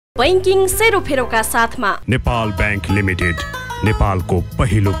Banking सेरोफेरोका साथमा Nepal bank limited, नेपालको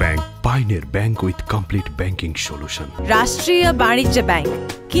पहिलो bank, pioneer bank with complete banking solution. राष्ट्रिय वाणिज्य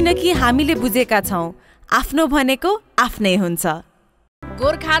बैंक, किनकि हामीले बुझेका छौं आफ्नो भनेको आफ्नै हुन्छ।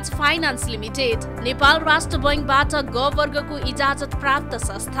 गोर्खाज फाइनान्स लिमिटेड, नेपाल राष्ट्र बैंकबाट ग वर्गको इजाजत प्राप्त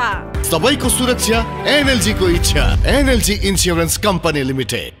संस्था। सबैको सुरक्षा एनएलजी को इच्छा। NLG insurance company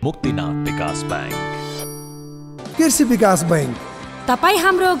limited. Muktinath विकास बैंक, कृषि विकास बैंक, तपाई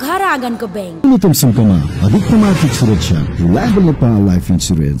हाम्रो घर आँगनको बैंक। न्यूनतम शुल्कमा अधिकतम आर्थिक सुरक्षा। Life Nepal life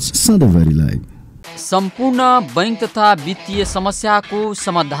insurance सधैँभरिलाई। सम्पूर्ण बैंक तथा वित्तीय समस्याको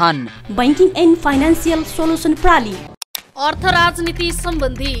समाधान। बैंकिङ एन्ड फाइनान्सियल सोलुसन प्रणाली। अर्थ राजनीति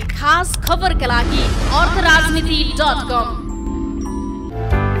सम्बन्धी खास खबरका लागि अर्थराजनीति.com।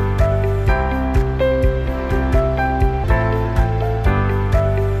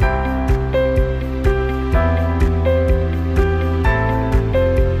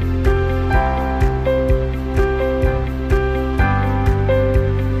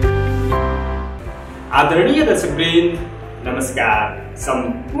 आदरणीय दर्शकवृन्द, नमस्कार।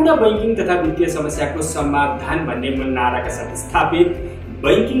 सम्पूर्ण बैंकिङ तथा वित्तीय समस्याको समाधान भन्ने मूल नाराका साथ स्थापित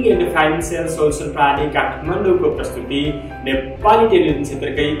बैंकिङ एन्ड फाइनान्सियल सोलुसन प्रणाली काठमाडौँको प्रस्तुति नेपाली टेलिभिजन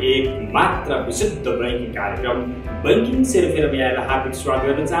क्षेत्रकै एक मात्र विशुद्ध बैंकिङ कार्यक्रम बैंकिङ सेरोफेरोमा यहाँलाई हार्दिक स्वागत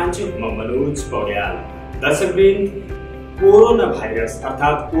गर्न चाहन्छु। म मनोज पौड्याल। दर्शकवृन्द, कोरोना भाइरस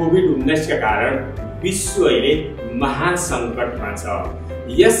अर्थात् कोभिड-19 का कारण विश्व अहिले महासङ्कटमा छ।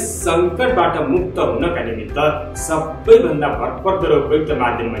 यस सङ्कटबाट मुक्त हुनका निमित्त सबैभन्दा भरपर्दो र उपयुक्त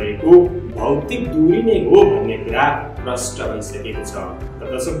माध्यम भनेको भौतिक दूरी नै हो भन्ने कुरा प्रष्ट भइसकेको छ।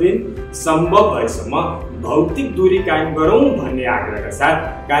 र दर्शकवृन्द, सम्भव भएसम्म भौतिक दूरी कायम गरौँ भन्ने आग्रहका साथ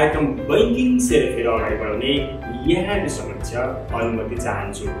कार्यक्रम बैंकिङ सेरोफेरो अगाडि बढाउने यहाँको समक्ष अनुमति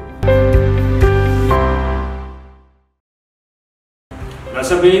चाहन्छु।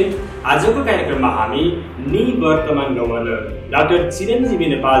 दर्शकवृन्द, आजको कार्यक्रममा हामी निवर्तमान गभर्नर डाक्टर चिरञ्जीवी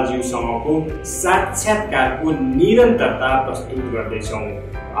नेपालज्यूसँगको साक्षात्कारको निरन्तरता प्रस्तुत गर्दैछौँ।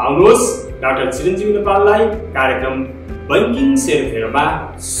 आउनुहोस् डाक्टर चिरञ्जीवी नेपाललाई कार्यक्रम बैंकिङ सेरोफेरोमा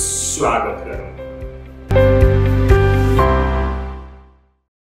स्वागत गरौँ।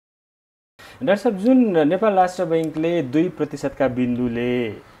 डाक्टर साहब, जुन नेपाल राष्ट्र बैंकले 2% का बिन्दुले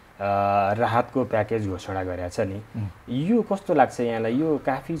राहतको प्याकेज घोषणा गरेको छ नि, यो कस्तो लाग्छ यहाँलाई? यो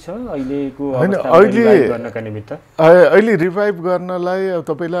काफी छ अहिलेको अवस्थामा रिभाइभ गर्नका निमित्त? अहिले रिभाइभ गर्नलाई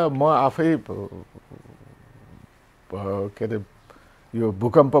तपाईलाई म आफै के अरे यो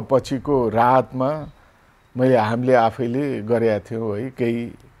भूकम्प पछिको राहतमा हामीले आफैले गरेका थियौँ है। केही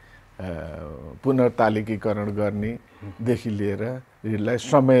पुनर्तालिकीकरण गर्नेदेखि लिएर ऋणलाई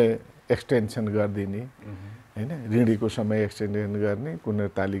समय एक्सटेन्सन गरिदिने हैन, ऋणीको समय एक्सटेन्सन गर्ने,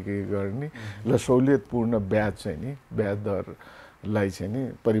 पुनर्तालिकी गर्ने र सहुलियतपूर्ण ब्याज चाहिँ नि ब्याज दरलाई चाहिँ नि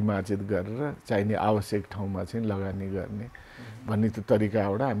परिमार्जित गरेर चाहिने आवश्यक ठाउँमा चाहिँ लगानी गर्ने भन्ने त्यो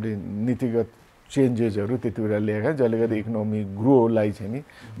तरिकाबाट हामीले नीतिगत चेन्जेसहरू त्यति बेला ल्याएका, जसले गर्दा इकोनोमी ग्रोलाई चाहिँ नि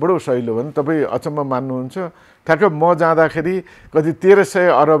बडो सहिलो भने तपाईँ अचम्म मान्नुहुन्छ। ठ्याक्क म जाँदाखेरि कति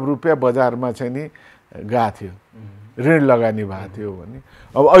 1300 अरब रुपियाँ बजारमा चाहिँ नि गएको थियो, ऋण लगानी भएको थियो भने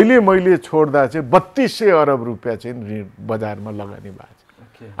अब अहिले मैले छोड्दा चाहिँ 3200 अरब रुपियाँ चाहिँ ऋण बजारमा लगानी भएको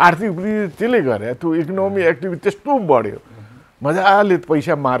छ। आर्थिक वृद्धि त्यसले गरे, त्यो इकोनोमी एक्टिभिटी त्यस्तो बढ्यो मजाले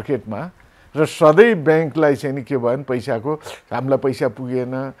पैसा मार्केटमा। र सधैँ ब्याङ्कलाई चाहिँ नि के भयो भने पैसाको हामीलाई पैसा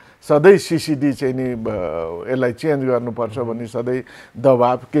पुगेन, सधैँ सिसिडी चाहिँ नि यसलाई चेन्ज गर्नुपर्छ भन्ने सधैँ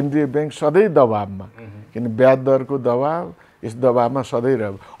दबाब, केन्द्रीय ब्याङ्क सधैँ दबाबमा, किन ब्याज दरको दबाब, यस दबाबमा सधैँ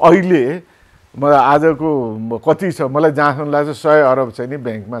रह्यो। अहिले मलाई आजको कति छ मलाई जहाँसम्म लाग्छ 100 अरब चाहिँ नि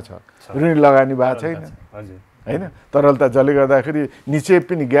ब्याङ्कमा छ, ऋण लगानी भएको छैन हैन। तरलता जसले गर्दाखेरि निचे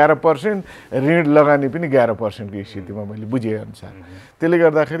पनि 11%, ऋण लगानी पनि 11% को स्थितिमा मैले बुझेअनुसार। त्यसले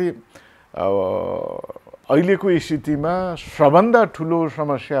गर्दाखेरि अहिलेको स्थितिमा सबभन्दा ठुलो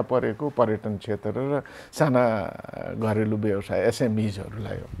समस्या परेको पर्यटन क्षेत्र र साना घरेलु व्यवसाय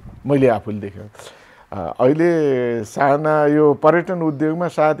एसएमइजहरूलाई हो, मैले आफूले देखेँ। अहिले साना यो पर्यटन उद्योगमा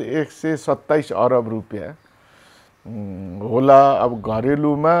सायद 127 अरब रुपियाँ होला। अब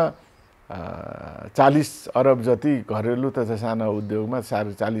घरेलुमा 40 अरब जति, घरेलु तथा साना उद्योगमा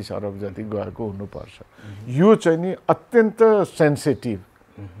 40 अरब जति गएको हुनुपर्छ। यो चाहिँ नि अत्यन्त सेन्सिटिभ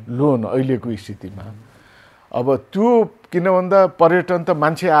लोन अहिलेको स्थितिमा। अब त्यो किन भन्दा पर्यटन त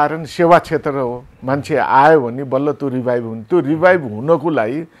मान्छे आएर नि सेवा क्षेत्र हो, मान्छे आयो भने बल्ल त्यो रिभाइभ हुने। त्यो रिभाइभ हुनको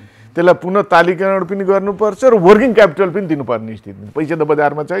लागि त्यसलाई पुनः तालिकाकरण पनि गर्नुपर्छ र वर्किङ क्यापिटल पनि दिनुपर्ने स्थिति। पैसा त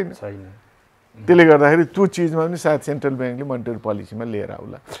बजारमा छैन। त्यसले गर्दाखेरि त्यो चिजमा पनि सायद सेन्ट्रल ब्याङ्कले मोनिटरी पोलिसीमा लिएर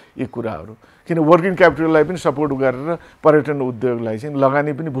आउला यी कुराहरू। किन वर्किङ क्यापिटललाई पनि सपोर्ट गरेर पर्यटन उद्योगलाई चाहिँ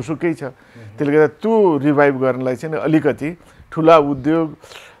लगानी पनि भुसुकै छ। त्यसले गर्दा त्यो रिभाइभ गर्नलाई चाहिँ अलिकति ठुला उद्योग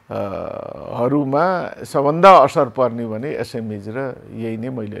हरूमा सबभन्दा असर पर्ने भने एसएमइज र यही नै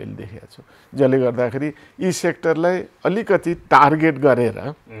मैले अहिले देखेको छु जसले गर्दाखेरि यी सेक्टरलाई अलिकति टार्गेट गरेर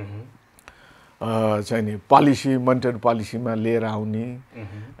चाहिँ नि पोलिसी मोनेटरी पोलिसीमा लिएर आउने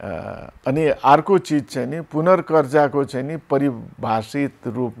अनि अर्को चिज चाहिँ नि पुनर्कर्जाको चाहिँ नि परिभाषित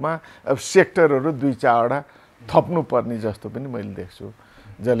रूपमा अब सेक्टरहरू 2-4वटा थप्नुपर्ने जस्तो पनि मैले देख्छु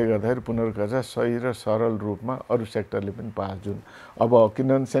जसले गर्दाखेरि पुनर्कर्जा सही र सरल रूपमा अरू सेक्टरले पनि पास जुन अब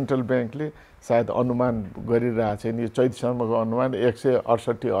किनभने सेन्ट्रल ब्याङ्कले सायद अनुमान गरिरहेछ नि यो चैतसम्मको अनुमान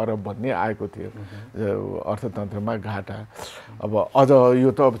 168 अरब भन्ने आएको थियो अर्थतन्त्रमा घाटा अब अझ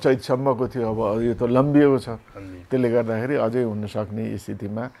यो त अब चैतसम्मको थियो अब यो त लम्बिएको छ त्यसले गर्दाखेरि अझै हुन सक्ने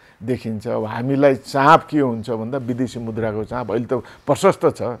स्थितिमा देखिन्छ अब हामीलाई चाप के हुन्छ भन्दा विदेशी मुद्राको चाप अहिले त प्रशस्त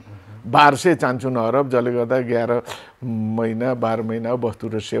छ 1294 अरब जसले गर्दा 11 महिना 12 महिना वस्तु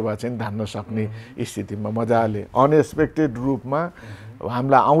र सेवा चाहिँ धान्न सक्ने स्थितिमा मजाले अनएक्सपेक्टेड रूपमा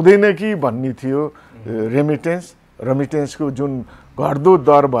हामीलाई आउँदैन कि भन्ने थियो रेमिटेन्सको जुन घट्दो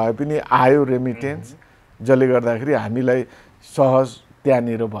दर भए पनि आयो रेमिटेन्स जसले गर्दाखेरि हामीलाई सहज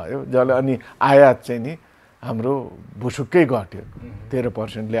त्यहाँनिर भयो जसले अनि आयात चाहिँ नि हाम्रो भुसुक्कै घट्यो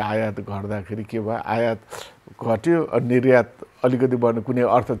 13% आयात घट्दाखेरि के भयो आयात घट्यो अनि निर्यात अलिकति बढ्नु कुनै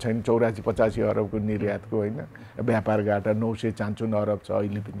अर्थ छैन 84-85 अरबको निर्यातको होइन व्यापार घाटा 954 अरब छ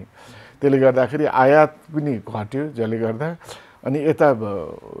अहिले पनि त्यसले गर्दाखेरि आयात पनि घट्यो जसले गर्दा अनि यता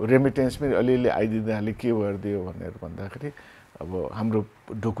रेमिटेन्स पनि अलिअलि आइदिँदाले के गरिदियो भनेर भन्दाखेरि अब हाम्रो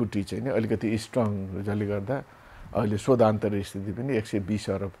ढुकुटी चाहिँ नि अलिकति स्ट्रङ जसले गर्दा अहिले शोधान्तर स्थिति पनि 120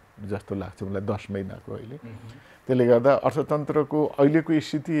 अरब जस्तो लाग्छ मलाई 10 महिनाको अहिले त्यसले गर्दा अर्थतन्त्रको अहिलेको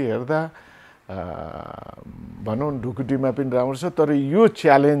स्थिति हेर्दा भनौँ ढुकुटीमा पनि राम्रो छ तर यो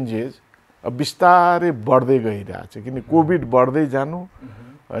च्यालेन्जेस अब बिस्तारै बढ्दै गइरहेछ किन कोभिड बढ्दै जानु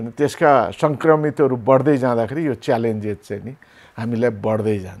अनि त्यसका संक्रमितहरू बढ्दै जाँदाखेरि यो च्यालेन्जेस चाहिँ नि हामीलाई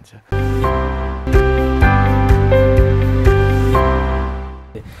बढ्दै जान्छ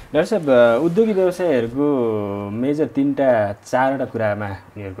डाक्टर साहब उद्योगी व्यवसायहरूको मेजर 3-4वटा कुरामा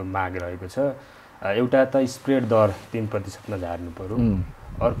उनीहरूको माग रहेको छ एउटा त स्प्रेड दर 3% झार्नु पर्यो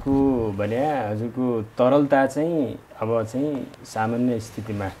अर्को भने हजुरको तरलता चाहिँ अब चाहिँ सामान्य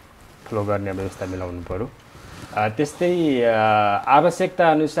स्थितिमा फ्लो गर्ने व्यवस्था मिलाउनु पर्यो त्यस्तै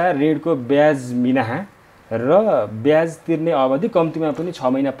आवश्यकता अनुसार ऋणको ब्याज मिनाहा र ब्याज तिर्ने अवधि कम्तीमा पनि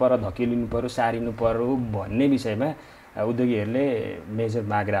 6 महिना पर धकेलिनु पर्यो सारिनु पर्यो भन्ने विषयमा उद्योगीहरूले मेजर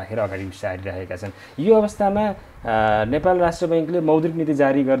माग राखेर अगाडि सारिरहेका छन् यो अवस्थामा नेपाल राष्ट्र बैंकले मौद्रिक नीति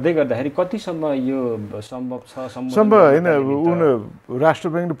जारी गर्दै गर्दाखेरि कतिसम्म यो सम्भव छ सम्भव हैन राष्ट्र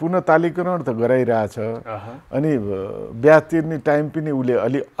बैंकले पुनः तालिकरण त गराइरहेछ अनि ब्याज तिर्ने टाइम पनि उले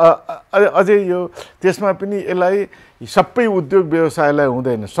अलि अझै यो त्यसमा पनि यसलाई सबै उद्योग व्यवसायलाई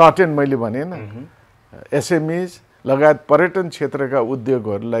हुँदैन सर्टेन मैले भने न एसएमइज लगायत पर्यटन क्षेत्रका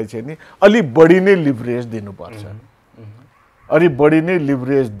उद्योगहरूलाई चाहिँ नि अलि बढी नै लिभरेज दिनुपर्छ अलि बढी नै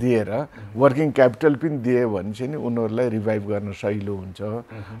लिभरेज दिएर वर्किङ क्यापिटल पनि दिए भने चाहिँ नि उनीहरूलाई रिभाइभ गर्न सजिलो हुन्छ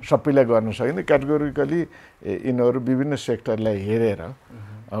सबैलाई गर्न सकिँदैन क्याटेगोरिकली यिनीहरू विभिन्न सेक्टरलाई हेरेर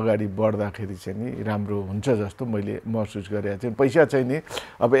अगाडि बढ्दाखेरि चाहिँ नि राम्रो हुन्छ जस्तो मैले महसुस गरेको छु पैसा चाहिँ नि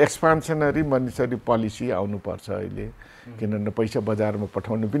अब एक्सपान्सनरी मनिटरी पोलिसी आउनुपर्छ अहिले किनभने पैसा बजारमा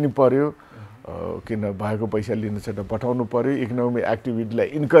पठाउनु पनि पर्यो किन भएको पैसा लिन छ त पठाउनु पर्यो इकोनोमिक एक्टिभिटीलाई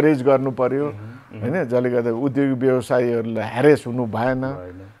इन्करेज गर्नु पर्यो हैन जसले गर्दा उद्योग व्यवसायीहरूलाई ह्यारेस हुनु भएन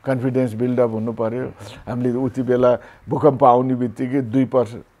कन्फिडेन्स बिल्डअप हुनु पर्यो हामीले उति बेला भूकम्प आउने बित्तिकै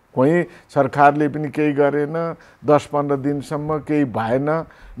 2% कोही सरकारले पनि केही गरेन 10-15 दिनसम्म केही भएन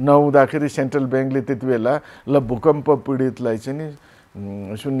नहुँदाखेरि सेन्ट्रल ब्याङ्कले त्यति बेला ल भूकम्प पीडितलाई चाहिँ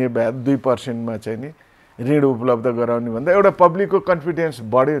नि शून्य ब्याज 2% मा चाहिँ नि ऋण उपलब्ध गराउने भन्दा एउटा पब्लिकको कन्फिडेन्स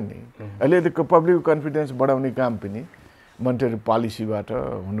बढ्यो नि अहिले पब्लिकको कन्फिडेन्स बढाउने काम पनि मोनेटरी पोलिसीबाट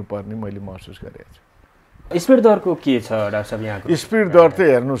हुनुपर्ने मैले महसुस गरेको छु स्पिड दरको के छ डाक्टर साहब यहाँको स्पिड दर त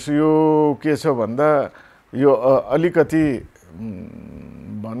हेर्नुस् यो के छ भन्दा यो अलिकति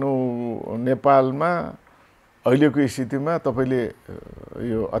भनौँ नेपालमा अहिलेको स्थितिमा तपाईले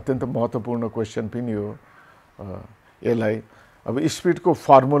यो अत्यन्त महत्त्वपूर्ण क्वेशन पनि हो यसलाई अब स्पिडको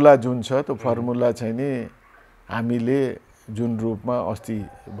फर्मुला जुन छ त्यो फर्मुला चाहिँ नि हामीले जुन रूपमा अस्ति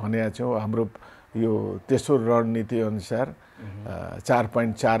भनेका छौँ हाम्रो यो तेस्रो रणनीति अनुसार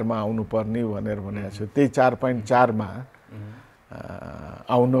 4.4 मा आउनुपर्ने भनेर भनेको छु त्यही 4.4 मा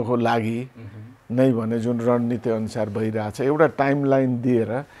आउनको लागि नै भने जुन रणनीति अनुसार भइरहेछ एउटा टाइमलाइन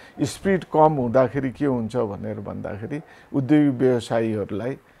दिएर स्पिड कम हुँदाखेरि के हुन्छ भनेर भन्दाखेरि उद्योगी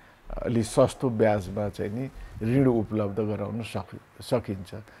व्यवसायीहरूलाई अलि सस्तो ब्याजमा चाहिँ नि ऋण उपलब्ध गराउन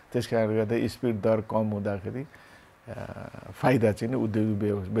सकिन्छ त्यसकारणले गर्दा स्पिड दर कम हुँदाखेरि फाइदा चाहिँ नि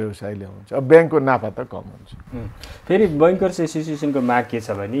उद्योग व्यवसायले हुन्छ। अब ब्याङ्कको नाफा त कम हुन्छ। फेरि बैंकर्स एसोसिएसनको माग के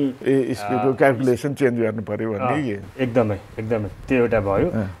छ भने स्प्रेडको क्याल्कुलेसन चेन्ज गर्नु पर्यो भन्ने एकदमै त्यो एउटा भयो।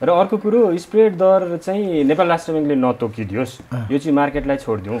 र अर्को कुरो स्प्रेड दर चाहिँ नेपाल राष्ट्र बैंकले नतोकिदियोस्, यो चाहिँ मार्केटलाई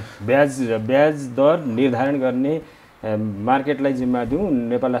छोडिदिउँ, ब्याज दर निर्धारण गर्ने मार्केटलाई जिम्मा दिउँ,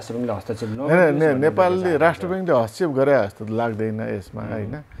 नेपाल राष्ट्र बैंकले हस्तक्षेप नेपालले राष्ट्र बैंकले हस्तक्षेप गरे जस्तो लाग्दैन यसमा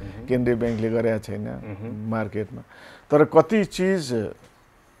होइन। केन्द्रीय ब्याङ्कले गरेका छैन मार्केटमा। तर कति चिज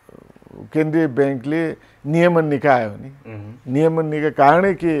केन्द्रीय ब्याङ्कले नियमन निकाय हो नि, नियमन निकाय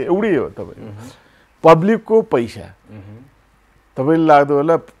कारणै के एउटै हो, तपाईँ पब्लिकको पैसा तपाईँले लाग्दो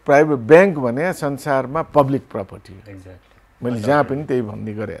होला प्राइभेट ब्याङ्क भने संसारमा पब्लिक प्रपर्टी हो। मैले जहाँ पनि त्यही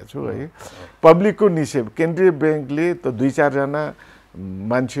भन्ने गरेको छु है। पब्लिकको निक्षेप केन्द्रीय ब्याङ्कले त 2-4 जना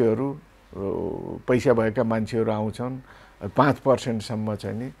मान्छेहरू पैसा भएका मान्छेहरू आउँछन् 5%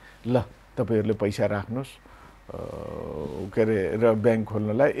 चाहिँ नि ल तपाईँहरूले पैसा राख्नुहोस् के अरे र ब्याङ्क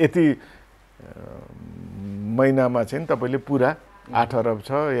खोल्नलाई यति महिनामा चाहिँ तपाईँले पुरा 8 अरब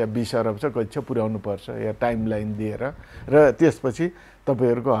छ या 20 अरब छ कति छ पुर्याउनु पर्छ या टाइमलाइन दिएर, र त्यसपछि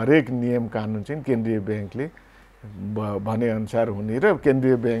तपाईँहरूको हरेक नियम कानुन चाहिँ केन्द्रीय ब्याङ्कले भनेअनुसार हुने र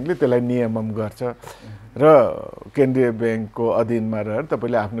केन्द्रीय ब्याङ्कले त्यसलाई नियमन गर्छ र केन्द्रीय ब्याङ्कको अधीनमा रहेर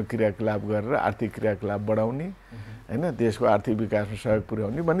तपाईँले आफ्नो क्रियाकलाप गरेर आर्थिक क्रियाकलाप बढाउने हैन, देशको आर्थिक विकासमा सहयोग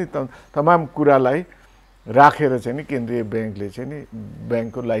पुर्याउने भन्ने तमाम कुरालाई राखेर चाहिँ नि केन्द्रीय ब्याङ्कले चाहिँ नि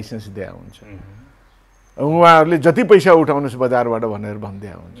ब्याङ्कको लाइसेन्स दिया हुन्छ। उहाँहरूले जति पैसा उठाउनुहोस् बजारबाट भनेर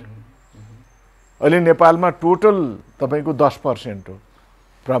भनिदिया हुन्छ। अहिले नेपालमा टोटल तपाईँको 10% हो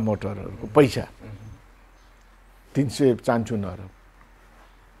प्रमोटरहरूको पैसा, 354 अरब।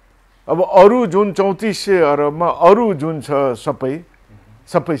 अब अरू जुन 3400 अरबमा अरू जुन छ सबै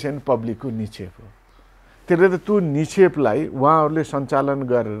चाहिँ पब्लिकको निक्षेप हो। त्यसले त त्यो निक्षेपलाई उहाँहरूले सञ्चालन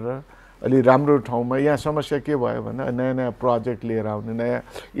गरेर अलि राम्रो ठाउँमा, यहाँ समस्या के भयो भने नयाँ नयाँ प्रोजेक्ट लिएर आउने, नयाँ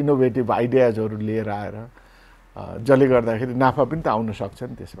इनोभेटिभ आइडियाजहरू लिएर आएर जसले गर्दाखेरि नाफा पनि त आउन सक्छ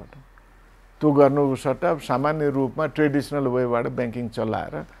नि त्यसबाट। त्यो गर्नु सट्टा सामान्य रूपमा ट्रेडिसनल वेबाट ब्याङ्किङ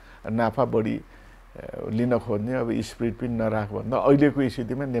चलाएर नाफा बढी लिन खोज्ने, अब स्पिड पनि नराख भन्दा अहिलेको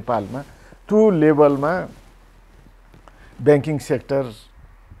स्थितिमा नेपालमा त्यो लेभलमा ब्याङ्किङ सेक्टर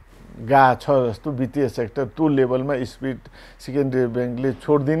गएको छ जस्तो वित्तीय सेक्टर त्यो लेभलमा स्पिड सेकेन्डरी ब्याङ्कले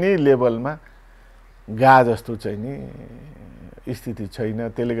छोडिदिने लेभलमा गएको जस्तो चाहिँ नि स्थिति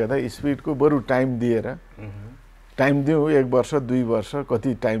छैन। त्यसले गर्दा स्पिडको बरु टाइम दिएर दिउँ 1 वर्ष 2 वर्ष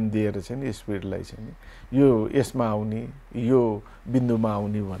कति टाइम दिएर चाहिँ नि स्पिडलाई चाहिँ नि यो यसमा आउने यो बिन्दुमा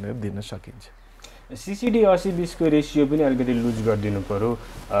आउने भनेर दिन सकिन्छ। सीसीडी 80-20 को रेसियो पनि अलिकति लुज गरिदिनु पर्यो,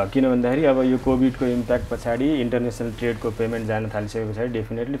 किन भन्दाखेरि अब यो कोभिडको इम्प्याक्ट पछाडि इन्टरनेसनल ट्रेडको पेमेन्ट जान थालिसके पछाडि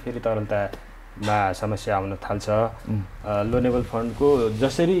डेफिनेटली फेरि तरलतामा समस्या आउन थाल्छ। लोनेबल फन्डको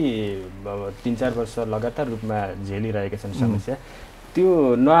जसरी 3-4 वर्ष लगातार रूपमा झेलिरहेका छन् समस्या,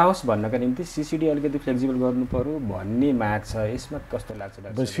 त्यो नआओस् भन्नका निम्ति सीसीडी अलिकति फ्लेक्सिबल गर्नु पर्यो भन्ने माग छ। यसमा कस्तो लाग्छ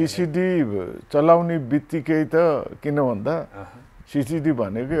डाक्टर? सीसीडी चलाउने बित्तिकै त किन भन्दा सीसीडी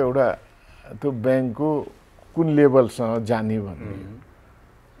भनेको एउटा त्यो ब्याङ्कको कुन लेभलसँग जाने भन्ने,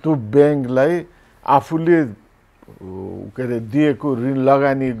 त्यो ब्याङ्कलाई आफूले के अरे दिएको ऋण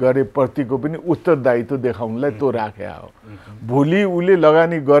लगानी गरे प्रतिको पनि उत्तरदायित्व देखाउनलाई त्यो राखे हो। भोलि उसले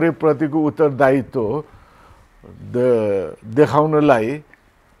लगानी गरे प्रतिको उत्तरदायित्व देखाउनलाई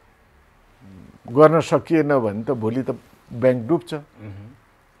गर्न सकिएन भने त भोलि त ब्याङ्क डुब्छ,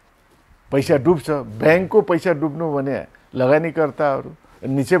 पैसा डुब्छ। ब्याङ्कको पैसा डुब्नु भने लगानीकर्ताहरू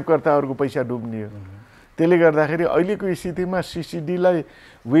निक्षेपकर्ताहरूको पैसा डुब्ने हो। त्यसले गर्दाखेरि अहिलेको स्थितिमा सीसीडीलाई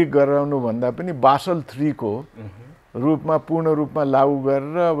विक गराउनु भन्दा पनि बासल 3 को रूपमा पूर्ण रूपमा लागू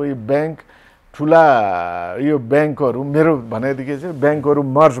गरेर अब यो ब्याङ्क ठुला यो ब्याङ्कहरू मेरो भनेदेखि चाहिँ ब्याङ्कहरू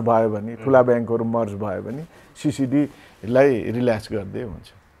मर्ज भयो भने, ठुला ब्याङ्कहरू मर्ज भयो भने सीसीडीलाई रिल्याक्स गर्दै हुन्छ।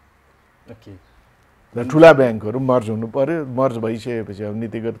 र ठुला ब्याङ्कहरू मर्ज हुनु पर्यो, मर्ज भइसकेपछि अब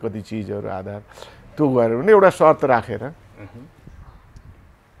नीतिगत कति चिजहरू आधार त्यो गऱ्यो भने एउटा शर्त राखेर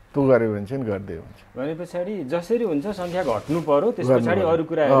त्यो गऱ्यो भने चाहिँ गर्दै हुन्छ। भने पछाडि जसरी हुन्छ सङ्ख्या घट्नु पर्यो, त्यस पछाडि अरू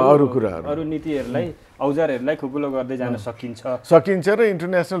कुराहरू अरू नीतिहरूलाई औजारहरूलाई खुकुलो गर्दै जान सकिन्छ र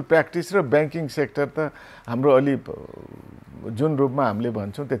इन्टरनेसनल प्र्याक्टिस र ब्याङ्किङ सेक्टर त हाम्रो अलि जुन रूपमा हामीले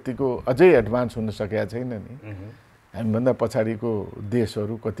भन्छौँ त्यतिको अझै एडभान्स हुन सकेका छैन नि। हामीभन्दा पछाडिको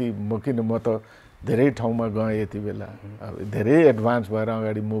देशहरू कति किन म त धेरै ठाउँमा गएँ यति बेला, धेरै एडभान्स भएर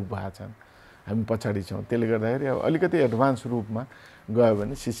अगाडि मुभ भएको छन्, हामी पछाडि छौँ। त्यसले गर्दाखेरि अब अलिकति एडभान्स रूपमा गयो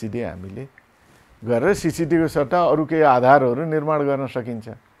भने सीसीडी हामीले गरेर सीसीडीको सट्टा अरू केही आधारहरू निर्माण गर्न सकिन्छ।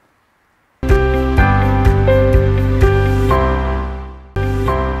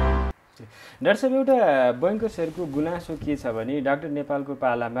 डाक्टर साहब, एउटा बैंकर्सहरूको गुनासो के छ भने डाक्टर नेपालको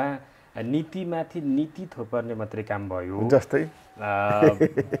पालामा नीतिमाथि नीति थोपर्ने मात्रै काम भयो जस्तै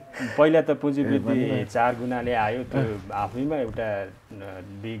पहिला त पुँजीवृद्धि 4 गुणाले आयो त्यो आफैमा एउटा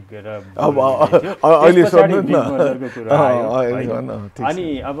बिग र अहिले अनि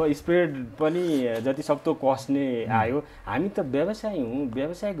अब स्प्रेड पनि जति सक्दो कस्ने आयो हामी त व्यवसाय हौँ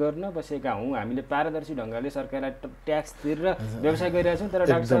व्यवसाय गर्न बसेका हौँ हामीले पारदर्शी ढङ्गले सरकारलाई ट्याक्स तिरेर व्यवसाय गरिरहेका छौँ तर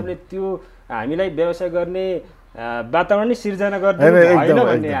डाक्टर साहबले त्यो हामीलाई व्यवसाय गर्ने वातावरण सिर्जना गर्दैन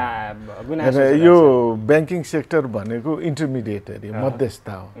भन्ने गुनासो यो ब्याङ्किङ सेक्टर भनेको इन्टरमिडिएटरी मध्यस्थ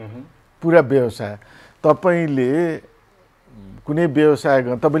हो पुरा व्यवसाय तपाईले कुनै व्यवसाय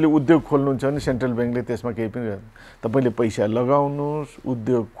गर्न तपाईले उद्योग खोल्नुहुन्छ भने सेन्ट्रल ब्याङ्कले त्यसमा केही पनि गर्दैन तपाईले पैसा लगाउनुस्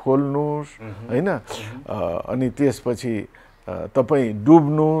उद्योग खोल्नुस् हैन अनि त्यसपछि तपाई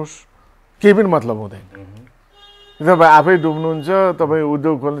डुब्नुस् केही पनि मतलब हुँदैन तपाई आफै डुब्नुहुन्छ तपाई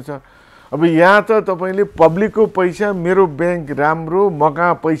उद्योग खोल्नुहुन्छ अब यहाँ त तपाईले पब्लिकको पैसा मेरो ब्याङ्क राम्रो म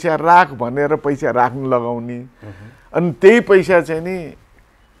कहाँ पैसा राख भनेर पैसा राख्न लगाउने अनि त्यही पैसा चाहिँ नि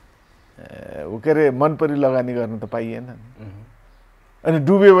के अरे मनपरी लगानी गर्न त पाइएन अनि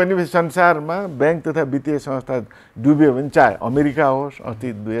डुब्यो भने संसारमा ब्याङ्क तथा वित्तीय संस्था डुब्यो भने चाहे अमेरिका होस् अस्ति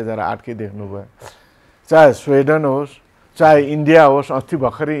 2008 कै देख्नुभयो चाहे स्विडन होस् चाहे इन्डिया होस् अस्ति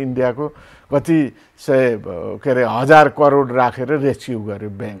भर्खरै इन्डियाको कति सय के अरे 1000 करोड राखेर रेस्क्यु गर्यो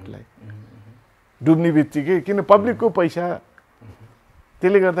ब्याङ्कलाई डुब्ने बित्तिकै किन पब्लिकको पैसा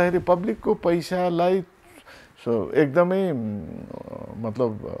त्यसले गर्दाखेरि पब्लिकको पैसालाई एकदमै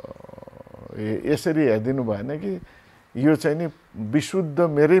मतलब यसरी हेरिदिनु भएन कि यो चाहिँ नि विशुद्ध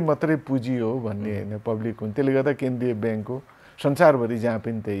मेरै मात्रै पुँजी हो भन्ने हैन पब्लिक हुन् त्यसले गर्दा केन्द्रीय ब्याङ्क हो संसारभरि जहाँ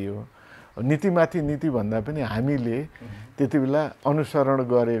पनि त्यही हो नीतिमाथि नीति भन्दा पनि हामीले त्यति बेला अनुसरण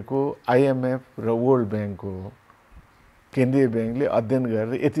गरेको आइएमएफ र वर्ल्ड ब्याङ्क हो केन्द्रीय ब्याङ्कले अध्ययन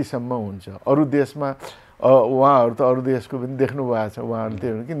गरेर यतिसम्म हुन्छ अरू देशमा उहाँहरू त अरू देशको पनि देख्नु भएको छ उहाँहरूले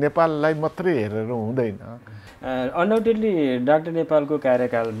त्यही हो कि नेपाललाई मात्रै हेरेर हुँदैन अनडाउटेडली डाक्टर नेपालको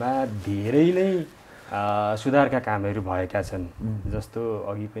कार्यकालमा धेरै नै सुधारका कामहरू भएका छन् जस्तो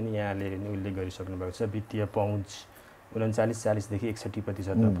अघि पनि यहाँले उल्लेख गरिसक्नु भएको छ वित्तीय पहुँच 39-40 देखि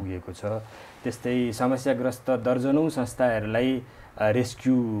 61% मा पुगेको छ त्यस्तै समस्याग्रस्त दर्जनौं संस्थाहरूलाई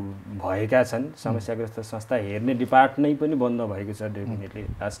रेस्क्यु भएका छन् समस्याग्रस्त संस्था हेर्ने डिपार्टमेन्ट पनि बन्द भएको छ डेफिनेटली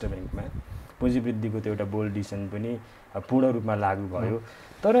राष्ट्र ब्याङ्कमा पुँजी वृद्धिको त्यो एउटा बोल्ड डिसिसन पनि पूर्ण रूपमा लागू भयो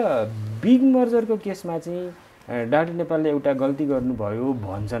तर बिग मर्जरको केसमा चाहिँ डाक्टर नेपालले एउटा गल्ती गर्नुभयो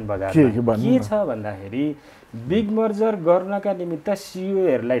भन्छन् बजारमा के छ भन्दाखेरि बिग मर्जर गर्नका निमित्त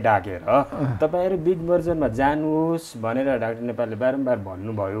सिइओहरूलाई डाकेर तपाईहरु बिग मर्जरमा जानुहोस् भनेर डाक्टर नेपालले बारम्बार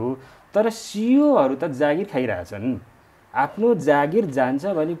भन्नुभयो तर सिइओहरू त जागिर खाइरहेछन् आफ्नो जागिर जान्छ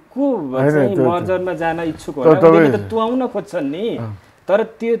भने को चाहिँ मर्जरमा जान इच्छुक होला उनीहरूले त तुआउन खोज्छन् नि तर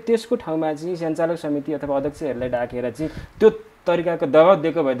त्यसको ठाउँमा चाहिँ सञ्चालक समिति अथवा अध्यक्षहरूलाई डाकेर चाहिँ त्यो तरिकाको दबाब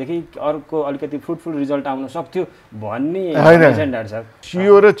दिएको भएदेखि अर्को अलिकति फ्रुटफुल रिजल्ट आउन सक्थ्यो भन्ने डाक्टर साहब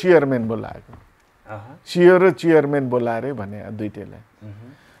सिइओ र चेयरम्यान बोलाएको सिइओ र चेयरम्यान बोलाएर भने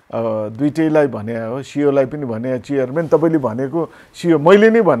दुईटैलाई भने हो सिइओलाई पनि भने चेयरम्यान तपाईले भनेको सिइओ मैले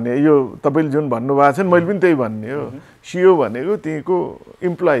नै भन्ने यो तपाईले जुन भन्नु भएको छ मैले पनि त्यही भन्ने हो सिइओ भनेको त्यहीको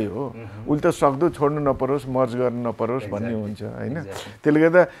इम्प्लोइ हो उल्टा सक्दो छोड्नु नपरोस् मर्ज गर्न नपरोस् भन्ने हुन्छ हैन त्यसले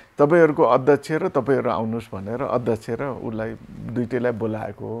गर्दा तपाईहरुको अध्यक्ष र तपाईहरु आउनुस् भनेर अध्यक्ष र उलाई दुईटैलाई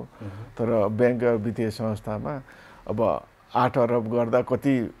बोलाएको हो तर बैंक वित्तीय संस्थामा अब 8 अरब गर्दा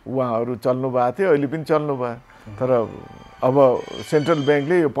कति उहाँहरु चल्नु भएको थियो अहिले पनि चल्नु भयो तर अब सेन्ट्रल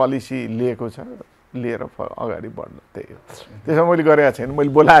ब्याङ्कले यो पोलिसी लिएको छ लिएर अगाडि बढ्नु त्यही हो त्यसमा मैले गरेको छैन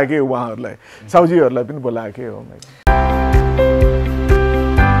मैले बोलाएकै उहाँहरूलाई साउजीहरूलाई पनि बोलाएकै हो मैले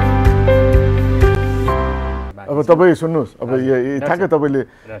अब तपाईँ सुन्नुहोस् अब यो ठ्याक्कै तपाईँले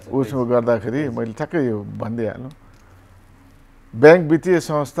उसो गर्दाखेरि मैले ठ्याक्कै यो भनिदिइहाल्नु ब्याङ्क वित्तीय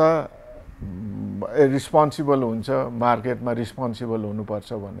संस्था रिस्पोन्सिबल हुन्छ मार्केटमा रिस्पोन्सिबल हुनुपर्छ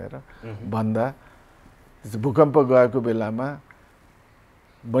भनेर भन्दा भूकम्प गएको बेलामा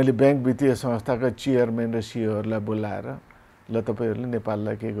मैले ब्याङ्क वित्तीय संस्थाका चेयरम्यान र सिइओहरूलाई बोलाएर ल तपाईहरुले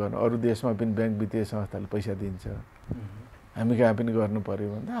नेपाललाई के गर्नु अरू देशमा पनि ब्याङ्क वित्तीय संस्थाले पैसा दिन्छ हामी कहाँ पनि गर्नु पर्यो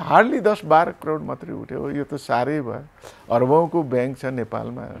भन्दा हार्डली 10-12 करोड मात्रै उठ्यो यो त साह्रै भयो अरबौंको ब्याङ्क छ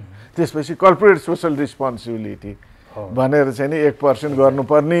नेपालमा त्यसपछि कर्पोरेट सोशल रिस्पोन्सिबिलिटी भनेर चाहिँ नि 1%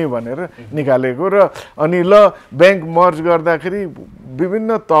 गर्नुपर्ने भनेर निकालेको र अनि ल ब्याङ्क मर्ज गर्दाखेरि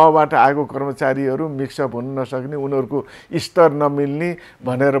विभिन्न तहबाट आएको कर्मचारीहरू मिक्सअप हुन नसक्ने उनीहरूको स्तर नमिल्ने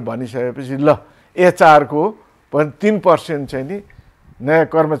भनेर भनिसकेपछि ल एचआर को 3% चाहिँ नि नयाँ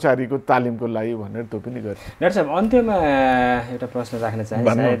कर्मचारीको तालिमको लागि भनेर त्यो पनि गरे डाक्टर साहब अन्त्यमा एउटा प्रश्न राख्न चाहे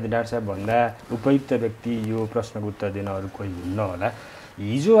सायद डाक्टर साहब भन्दा उपयुक्त व्यक्ति यो प्रश्नको उत्तर दिन अरु कोही हुन्न होला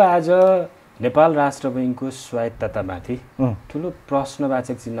हिजो आज नेपाल राष्ट्र बैंकको स्वायत्ततामाथि ठुलो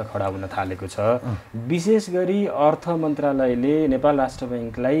प्रश्नवाचक चिन्ह खडा हुन थालेको छ। विशेष गरी अर्थ मन्त्रालयले नेपाल राष्ट्र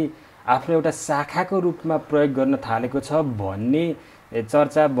बैंकलाई आफ्नो एउटा शाखाको रूपमा प्रयोग गर्न थालेको छ भन्ने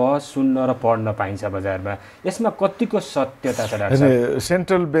चर्चा बहस सुन्न र पढ्न पाइन्छ बजारमा। यसमा कतिको सत्यता छ डाक्टर साहब?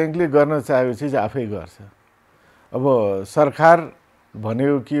 सेन्ट्रल बैंकले गर्न चाहेको चिज आफै गर्छ। अब सरकार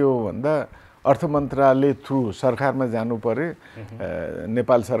भनेको के हो भन्दा अर्थ मन्त्रालय थ्रु सरकारमा जानु पर्यो,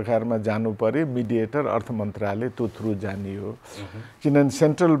 नेपाल सरकारमा जानु पर्यो, मिडिएटर अर्थ मन्त्रालय त्यो थ्रु जाने हो। किनभने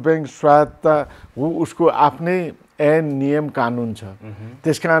सेन्ट्रल बैंक स्वायत्त हो, उसको आफ्नै ऐन नियम कानुन छ।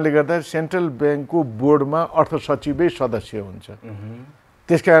 त्यस कारणले गर्दा सेन्ट्रल बैंकको बोर्डमा अर्थ सचिवै सदस्य हुन्छ।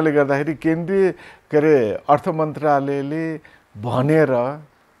 त्यस कारणले गर्दाखेरि केन्द्रीय अर्थ मन्त्रालयले भनेर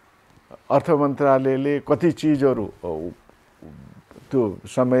अर्थ मन्त्रालयले कति चिजहरू त्यो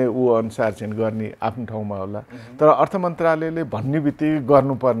समय अनुसार चाहिँ गर्ने आफ्नो ठाउँमा होला, तर अर्थ मन्त्रालयले भन्ने बित्तिकै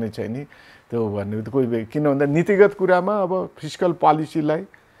गर्नुपर्ने चाहिँ नि त्यो भन्ने बित्तिकै कोही किन भन्दा नीतिगत कुरामा अब फिस्कल पोलिसीलाई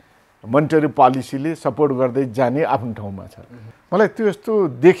मोनिटरी पोलिसीले सपोर्ट गर्दै जाने आफ्नो ठाउँमा छ। मलाई त्यो यस्तो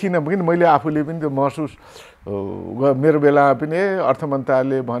देखिनँ, किन मैले आफूले पनि त्यो महसुस मेरो बेलामा पनि अर्थ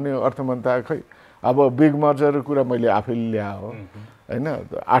मन्त्रालयले भन्यो, अर्थ मन्त्रालय खै अब बिग मर्जरको कुरा मैले आफैले ल्याए हो हैन,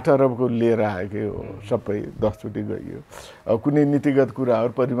 8 अरबको लिएर आएकै हो, सबै 10 चोटि गइयो। कुनै नीतिगत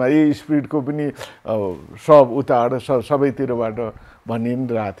कुराहरू परिमा स्पिडको पनि सब उताबाट सबैतिरबाट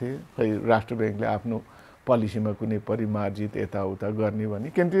भनिरहेको थिए, खै राष्ट्र ब्याङ्कले आफ्नो पोलिसीमा कुनै परिमार्जित यताउता गर्ने भने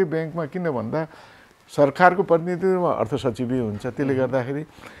केन्द्रीय ब्याङ्कमा किन भन्दा सरकारको प्रतिनिधित्वमा अर्थ सचिवै हुन्छ। त्यसले गर्दाखेरि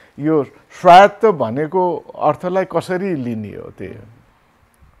यो स्वायत्त भनेको अर्थलाई कसरी लिने हो त्यही हो।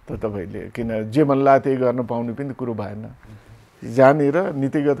 त तपाईँले किन जे मन लाग्यो त्यही गर्न पाउने पनि कुरो भएन। जहाँनिर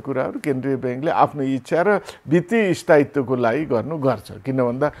नीतिगत कुराहरू केन्द्रीय ब्याङ्कले आफ्नो इच्छा र वित्तीय स्थायित्वको लागि गर्छ। किन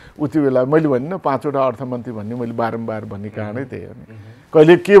भन्दा उति बेला मैले भनिनँ 5 वटा अर्थमन्त्री भन्ने मैले बारम्बार भन्ने कारणै त्यही हो नि।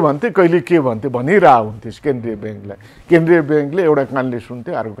 कहिले के भन्थे कहिले के भन्थे भनिरहेको हुन्थ्यो केन्द्रीय ब्याङ्कलाई। केन्द्रीय ब्याङ्कले एउटा कानले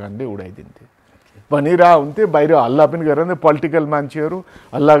सुन्थ्यो, अर्को कानले उडाइदिन्थ्यो, भनिरहेको हुन्थ्यो। बाहिर हल्ला पनि गरेर पोलिटिकल मान्छेहरू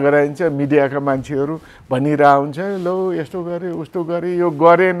हल्ला गराइन्छ, मिडियाका मान्छेहरू भनिरहेको हुन्छ, लौ यस्तो गरे उस्तो गरे, यो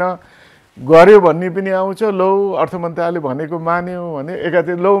गरेन गर्यो भन्ने पनि आउँछ, लौ अर्थ मन्त्रालयले भनेको मान्यो भने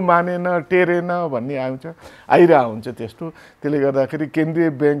एकातिर लौ मानेन टेरेन भन्ने आइरहेको हुन्छ त्यस्तो। त्यसले गर्दाखेरि केन्द्रीय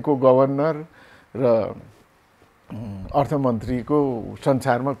ब्याङ्कको गभर्नर र अर्थमन्त्रीको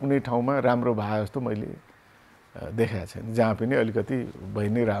संसारमा कुनै ठाउँमा राम्रो भए जस्तो मैले देखाएको छैन। जहाँ पनि अलिकति भइ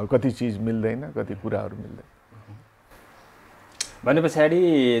नै रह्यो, कति चिज मिल्दैन, कति कुराहरू मिल्दैन। भने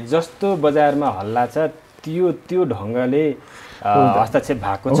पछाडि जस्तो बजारमा हल्ला छ त्यो ढङ्गले हस्तक्षेप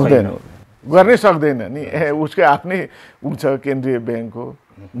भएको छैन, गर्नै सक्दैन नि। उसको आफ्नै छ, केन्द्रीय ब्याङ्कको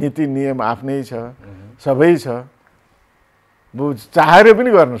नीति नियम आफ्नै छ, सबै छ, चाहेर पनि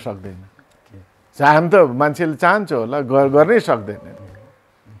गर्न सक्दैन। चाहन त मान्छेले चाहन्छ होला, गर्नै सक्दैन,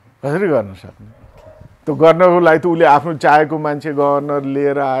 कसरी गर्न सक्ने? त्यो गर्नको लागि त उसले आफ्नो चाहेको मान्छे गभर्नर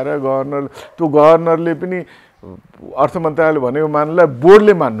लिएर आएर त्यो गभर्नरले पनि अर्थ मन्त्रालयले भनेको मान्नलाई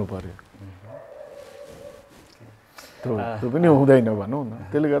बोर्डले मान्नु पर्यो, त्यो पनि हुँदैन भनौँ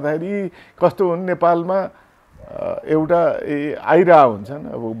न। त्यसले गर्दाखेरि कस्तो हुन् नेपालमा एउटा आइरहेको हुन्छन्,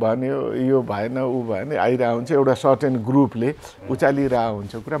 अब भन्यो यो भएन ऊ भएन आइरहेको हुन्छ, एउटा सर्टेन ग्रुपले उचालिरहेको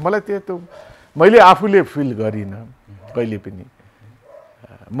हुन्छ कुरा। मलाई त्यो मैले आफूले फिल गरिनँ कहिले पनि।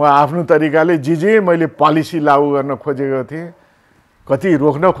 म आफ्नो तरिकाले जे मैले पोलिसी लागू गर्न खोजेको थिएँ, कति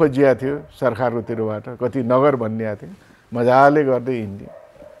रोक्न खोजिएको थियो सरकारकोतिरबाट, कति नगर भनिएको थियो, मजाले गर्दै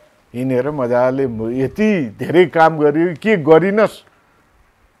हिँडेर मजाले यति धेरै काम गरियो के गरिनस्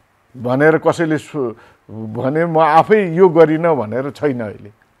भनेर कसैले भने म आफै यो गरिनँ भनेर छैन।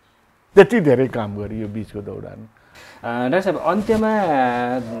 अहिले त्यति धेरै काम गरियो बिचको दौडान। डाक्टर साहब, अन्त्यमा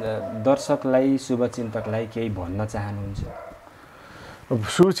दर्शकलाई शुभचिन्तकलाई केही भन्न चाहनुहुन्छ?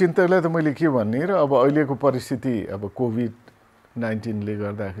 शुभचिन्तकलाई त मैले के भन्ने र अब अहिलेको परिस्थिति अब कोभिड-19ले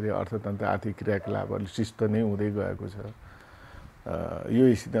गर्दाखेरि अर्थतन्त्र आर्थिक क्रियाकलापहरू शिस्त नै हुँदै गएको छ। यो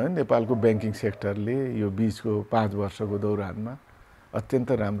स्थितिमा नेपालको ब्याङ्किङ सेक्टरले यो बिचको 5 वर्षको दौरानमा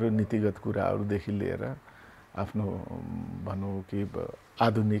अत्यन्त राम्रो नीतिगत कुराहरूदेखि लिएर आफ्नो भनौँ कि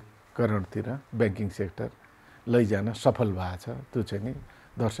आधुनिकीकरणतिर ब्याङ्किङ सेक्टर लैजान सफल भएको छ। त्यो चाहिँ नि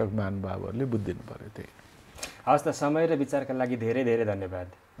दर्शक महानुभावहरूले बुझिदिनु पर्यो। त्यही हवस् त, समय र विचारका लागि धेरै धेरै धन्यवाद।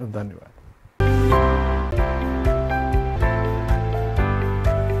 धन्यवाद।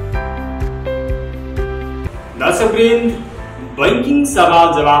 दर्शकवृन्द, बैंकिङ सवाल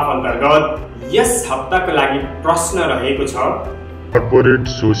जवाफ अन्तर्गत यस हप्ताको लागि प्रश्न रहेको छ, कर्पोरेट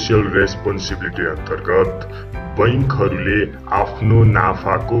सोशल रेस्पोन्सिबिलिटी अन्तर्गत बैंकहरूले आफ्नो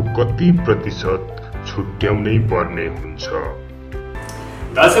नाफाको कति प्रतिशत छुट्याउनै पर्ने हुन्छ?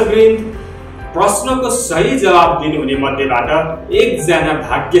 दर्शकवृन्द, प्रश्नको सही जवाब दिनुहुने मध्येबाट एकजना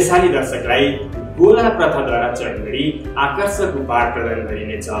भाग्यशाली दर्शकलाई गोला प्रथाद्वारा चयन गरी आकर्षक उपहार प्रदान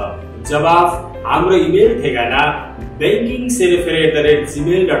गरिनेछ। जवाफ हाम्रो इमेल ठेगाना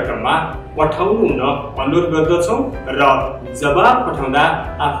banking@gmail.com मा पठाउनु हुन अनुरोध गर्दछौँ र जवाब पठाउँदा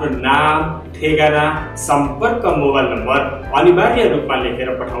आफ्नो नाम, ठेगाना, सम्पर्क मोबाइल नम्बर अनिवार्य रूपमा लेखेर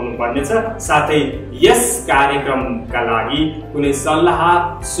पठाउनु पर्नेछ। साथै यस कार्यक्रमका लागि कुनै सल्लाह,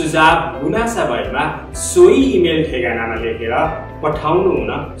 सुझाव, गुनासा भएमा सोही इमेल ठेगानामा लेखेर पठाउनु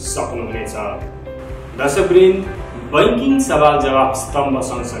हुन सक्नुहुनेछ। दर्शकवृन्द, बैंकिङ सवाल जवाब स्तम्भ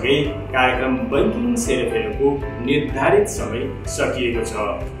सँगसँगै कार्यक्रम बैंकिङ सेरोफेरोको निर्धारित समय सकिएको छ।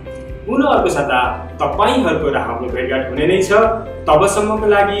 पुनः अर्को साता तपाईहरूको र हाम्रो भेटघाट हुने नै छ। तबसम्मको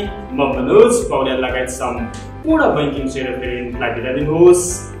लागि म मनोज पौड्याल लगायत सम्पूर्ण बैंकिङ सेरोफेरोलाई बिदा दिनुहोस्।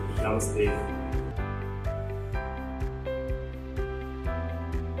 नमस्ते।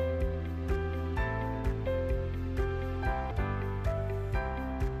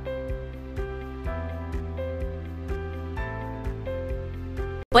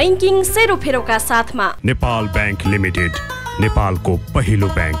 बैंकिङ सेरोफेरोका साथमा नेपाल बैंक लिमिटेड, नेपालको पहिलो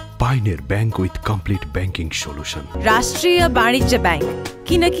bank, pioneer bank with complete banking solution. राष्ट्रिय वाणिज्य बैंक,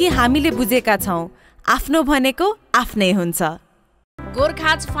 किनकि हामीले बुझेका छौं आफ्नो भनेको आफ्नै हुन्छ।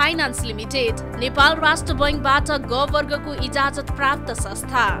 गोर्खाज फाइनान्स लिमिटेड, नेपाल राष्ट्र बैंकबाट ग वर्गको इजाजत प्राप्त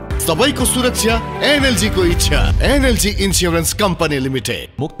संस्था। सबैको सुरक्षा एनएलजी को इच्छा। NLG insurance company limited.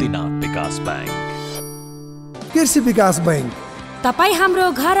 Muktinath विकास बैंक, कृषि विकास बैंक, तपाई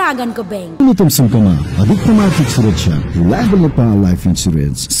हाम्रो घर आँगनको बैंक। न्यूनतम शुल्कमा अधिकतम आर्थिक सुरक्षा। Life Nepal life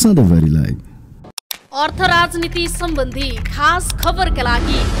insurance सधैँभरिलाई। अर्थ राजनीति सम्बन्धी खास खबरका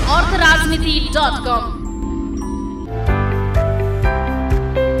लागि अर्थराजनीति.com